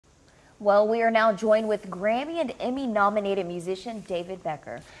Well, we are now joined with Grammy and Emmy-nominated musician David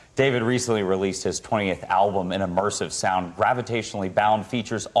Becker. David recently released his 20th album, an immersive sound, Gravitationally Bound,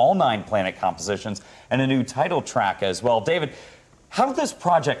 features all 9 Planet compositions and a new title track as well. David, how did this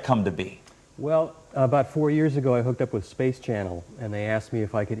project come to be? Well, about 4 years ago, I hooked up with Space Channel, and they asked me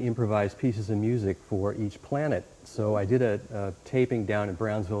if I could improvise pieces of music for each planet. So I did a taping down in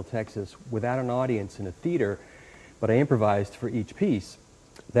Brownsville, Texas, without an audience in a theater, but I improvised for each piece.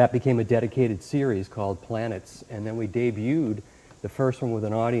 That became a dedicated series called Planets, and then we debuted the first one with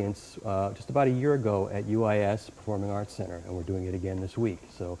an audience just about a year ago at UIS Performing Arts Center, and we're doing it again this week.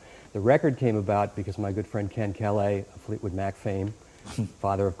 So the record came about because my good friend Ken Kelly, of Fleetwood Mac fame,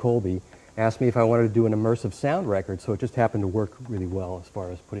 father of Colby, asked me if I wanted to do an immersive sound record, so it just happened to work really well as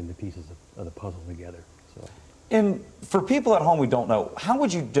far as putting the pieces of the puzzle together. So. And for people at home who don't know, how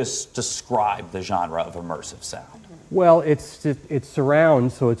would you just describe the genre of immersive sound? Well, it's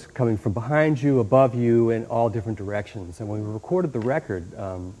surround, so it's coming from behind you, above you, in all different directions. And when we recorded the record,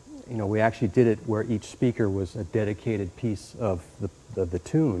 you know, we actually did it where each speaker was a dedicated piece of the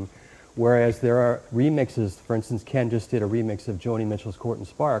tune, whereas there are remixes. For instance, Ken just did a remix of Joni Mitchell's Court and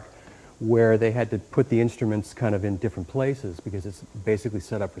Spark, where they had to put the instruments kind of in different places because it's basically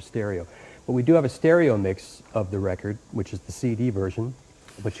set up for stereo. But we do have a stereo mix of the record, which is the CD version,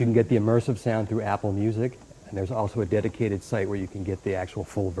 but you can get the immersive sound through Apple Music, and there's also a dedicated site where you can get the actual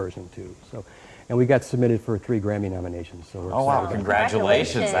full version too. So, and we got submitted for 3 Grammy nominations. So we're oh wow!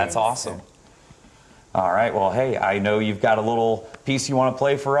 Congratulations! That's awesome. All right. Well, hey, I know you've got a little piece you want to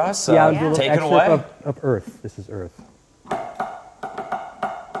play for us. Yeah, I'll do a little take it away. Of Earth. This is Earth.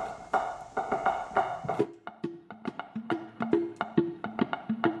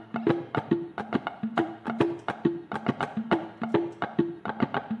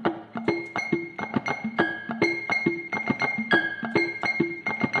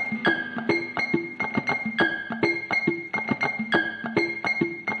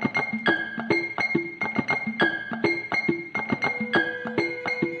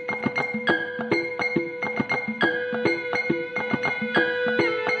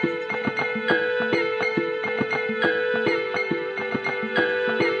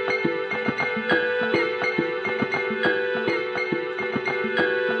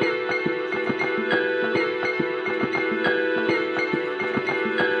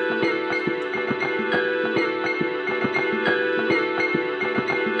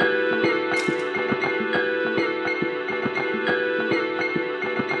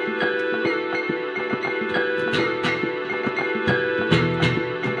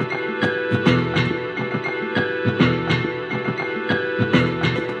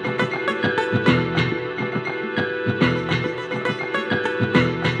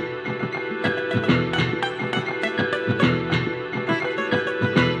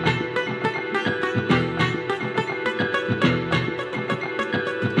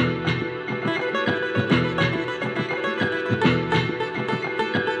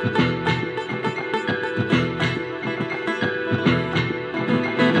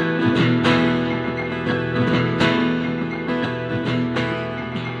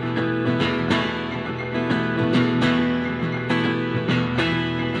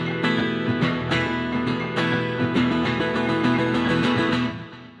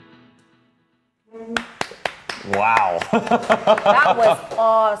 Wow. That was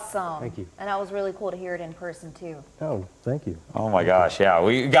awesome. Thank you. And that was really cool to hear it in person, too. Oh, thank you. Oh, my gosh, yeah.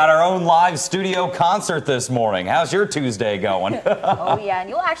 We got our own live studio concert this morning. How's your Tuesday going? Oh, yeah. And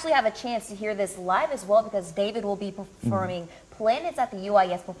you'll actually have a chance to hear this live as well because David will be performing Planets at the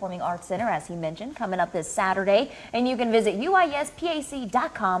UIS Performing Arts Center, as he mentioned, coming up this Saturday. And you can visit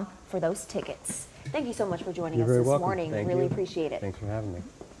uispac.com for those tickets. Thank you so much for joining us this morning. We really appreciate it. Thanks for having me.